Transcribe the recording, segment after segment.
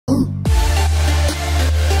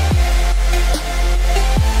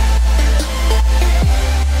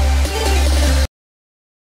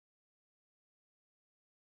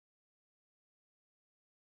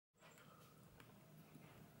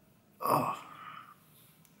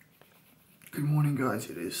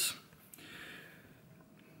guys, it is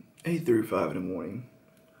 8:35 in the morning.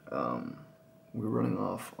 We're running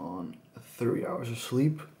off on 30 hours of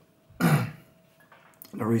sleep. The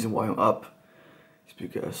reason why I'm up is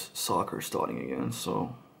because soccer is starting again,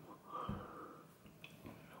 so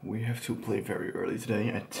we have to play very early today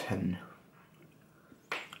at 10.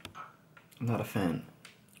 I'm not a fan.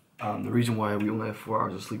 The reason why we only have 4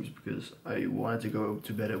 hours of sleep is because I wanted to go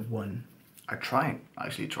to bed at 1. I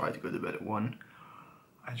actually tried to go to bed at 1.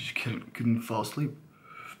 I just couldn't fall asleep.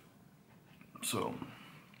 So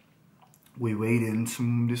we weighed in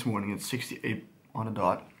this morning at 68 on the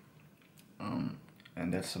dot.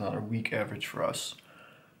 And that's another week average for us.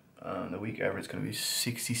 The week average is going to be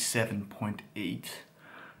 67.8.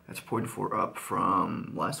 That's 0.4 up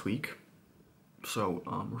from last week. So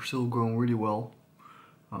we're still going really well.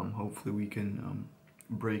 Hopefully we can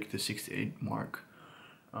break the 68 mark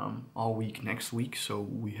all week next week, so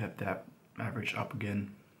we have that average up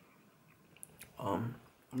again.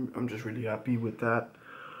 I'm just really happy with that.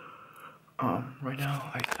 Right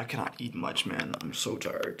now I cannot eat much, man. I'm so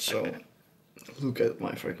tired. So look at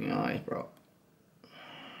my freaking eyes, bro.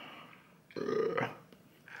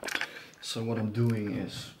 So what I'm doing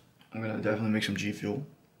is I'm gonna definitely make some G Fuel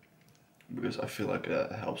because I feel like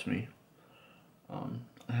that helps me.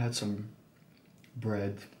 I had some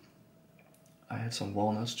bread. I had some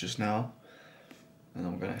walnuts just now, and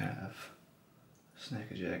I'm gonna have snack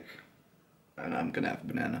a jack, and I'm gonna have a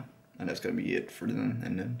banana, and that's gonna be it for then.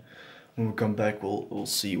 And then when we come back, we'll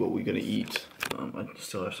see what we're gonna eat. I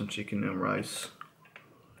still have some chicken and rice.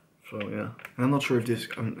 So yeah, and I'm not sure if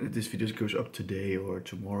this video goes up today or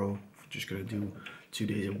tomorrow. I'm just gonna do 2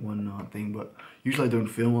 days in one thing, but usually I don't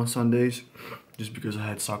film on Sundays just because I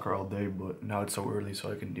had soccer all day. But now it's so early, so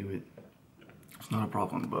I can do it. It's not a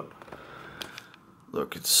problem. But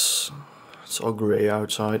look, it's all gray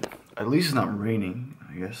outside. At least it's not raining,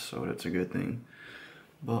 I guess, so that's a good thing.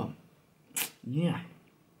 But yeah,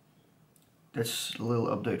 that's a little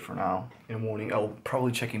update for now. In the morning, I'll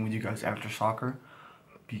probably check in with you guys after soccer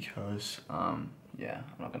because yeah,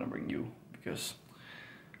 I'm not gonna bring you because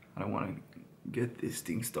I don't want to get this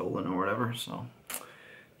thing stolen or whatever. So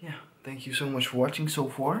yeah, thank you so much for watching so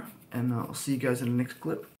far, and I'll see you guys in the next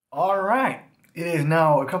clip. All right, it is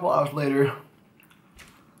now a couple hours later.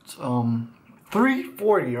 It's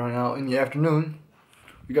 3:40 right now in the afternoon.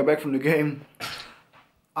 We got back from the game.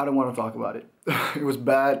 I don't want to talk about it. It was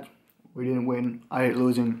bad. We didn't win. I hate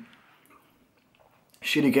losing.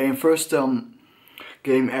 Shitty game. First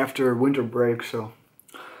game after winter break, so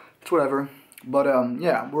it's whatever. But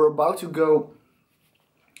yeah, we're about to go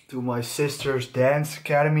to my sister's dance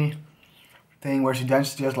academy thing where she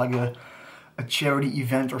dances just like a charity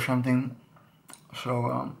event or something.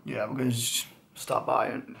 So yeah, we're gonna just stop by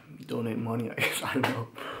and donate money, I guess. I don't know.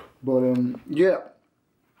 But yeah,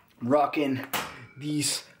 rocking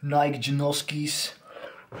these Nike Janoskis.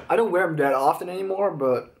 I don't wear them that often anymore,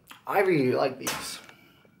 but I really like these.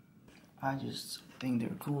 I just think they're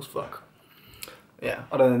cool as fuck. Yeah,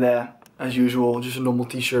 other than that, as usual, just a normal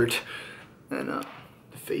t-shirt and the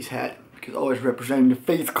face hat, because always representing the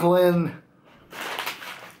Faith Clan.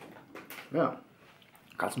 Yeah,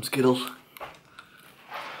 got some Skittles.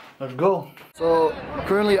 Let's go. So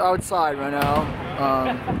currently outside right now.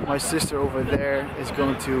 My sister over there is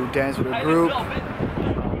going to dance with a group. Do a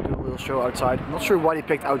little show outside. I'm not sure why they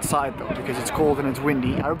picked outside though, because it's cold and it's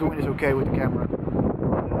windy. I hope the wind is okay with the camera.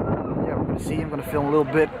 Yeah, we're gonna see. I'm gonna film a little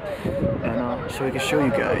bit, and so I can show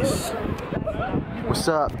you guys. What's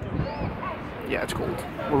up? Yeah, it's cold.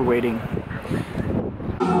 We're waiting.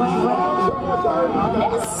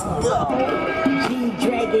 Let's go.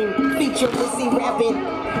 G-Dragon, feature Missy rapping.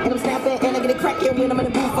 And I'm snapping, and I get a crackin' when I'm in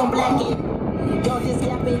the booth, I'm blacking.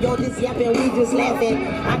 Y'all just yapping, we just laughing.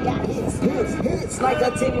 I got hits like a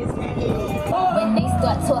tennis racket. When they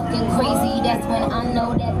start talking crazy, that's when I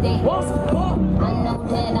know that they I know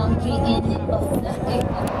that I'm getting it.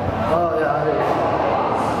 Oh yeah,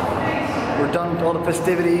 we're done with all the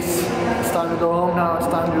festivities. It's time to go home now. It's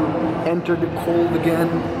time to enter the cold again.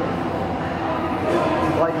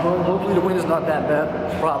 Like home. Hopefully the wind is not that bad.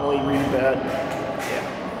 It's probably really bad.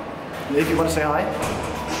 Yeah. If you want to say hi.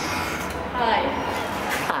 Hi.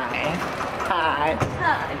 Hi.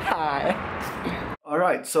 Hi.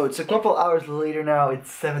 Alright, so it's a couple hours later now. It's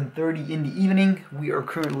 7:30 in the evening. We are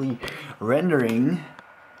currently rendering.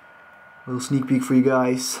 A little sneak peek for you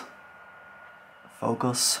guys.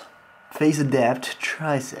 Focus. Face adapt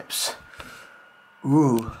triceps.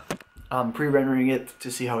 Ooh. I'm pre-rendering it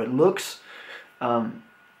to see how it looks.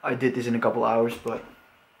 I did this in a couple hours, but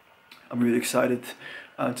I'm really excited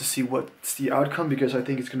to see what's the outcome because I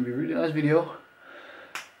think it's going to be a really nice video.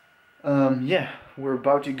 Yeah, we're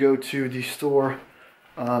about to go to the store.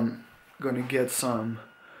 Gonna get some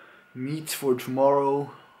meat for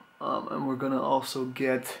tomorrow, and we're gonna also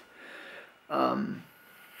get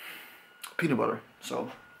peanut butter.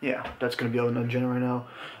 So yeah, that's gonna be on the agenda right now.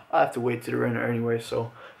 I have to wait to the render anyway,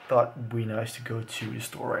 so thought it'd be nice to go to the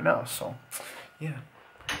store right now. So yeah,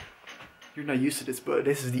 you're not used to this, but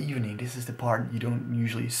this is the evening. This is the part you don't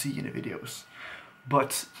usually see in the videos.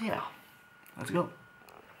 But yeah, let's go.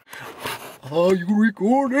 Are you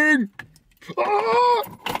recording? Ah!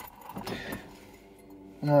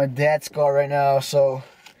 I'm on my dad's car right now, so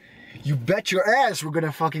you bet your ass we're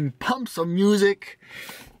gonna fucking pump some music.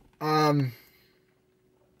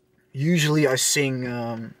 Usually I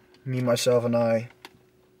sing, me, myself, and I.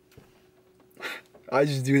 I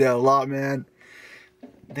just do that a lot, man.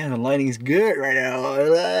 Damn, the lighting is good right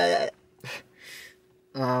now.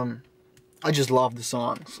 I just love the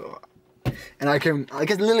song, so. And I can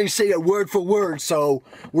literally say it word for word, so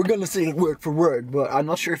we're gonna say it word for word, but I'm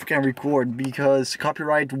not sure if I can record because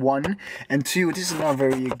copyright 1, and 2, this is not a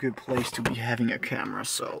very good place to be having a camera,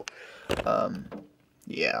 so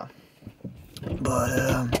yeah.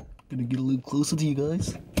 But gonna get a little closer to you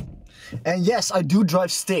guys. And yes, I do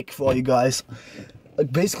drive stick for all you guys.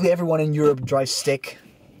 Like basically everyone in Europe drives stick.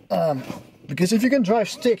 Because if you can drive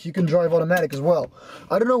stick, you can drive automatic as well.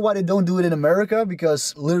 I don't know why they don't do it in America,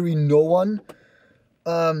 because literally no one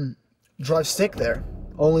drives stick there.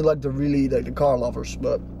 Only like the car lovers,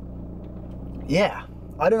 but yeah.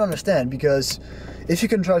 I don't understand, because if you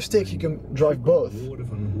can drive stick, you can drive both.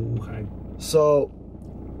 So,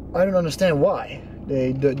 I don't understand why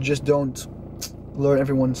they just don't learn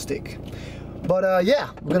everyone stick. But yeah,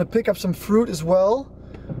 we're gonna pick up some fruit as well.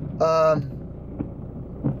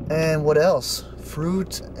 And what else?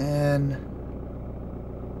 Fruit and...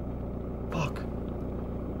 fuck.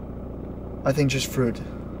 I think just fruit.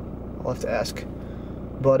 I'll have to ask.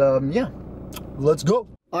 But yeah, let's go.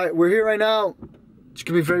 Alright, we're here right now. It's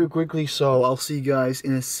gonna be very quickly, so I'll see you guys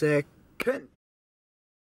in a second.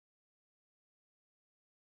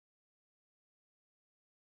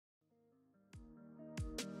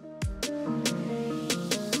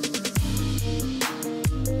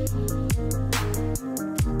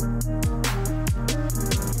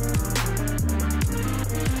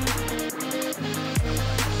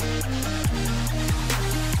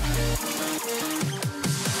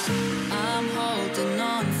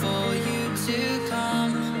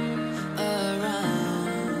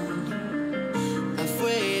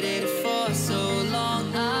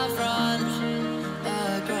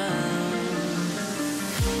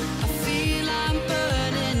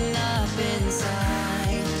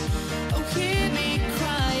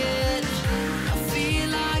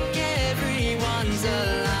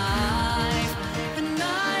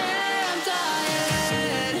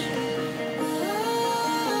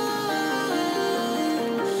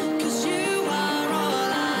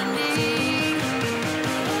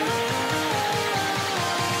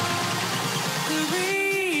 The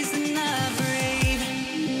reason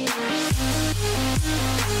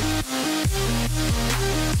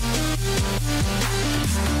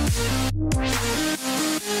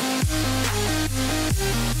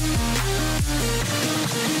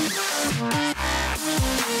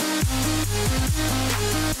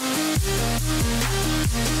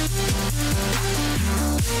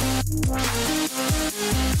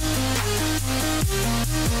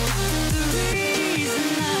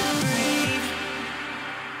I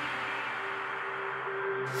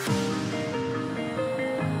breathe.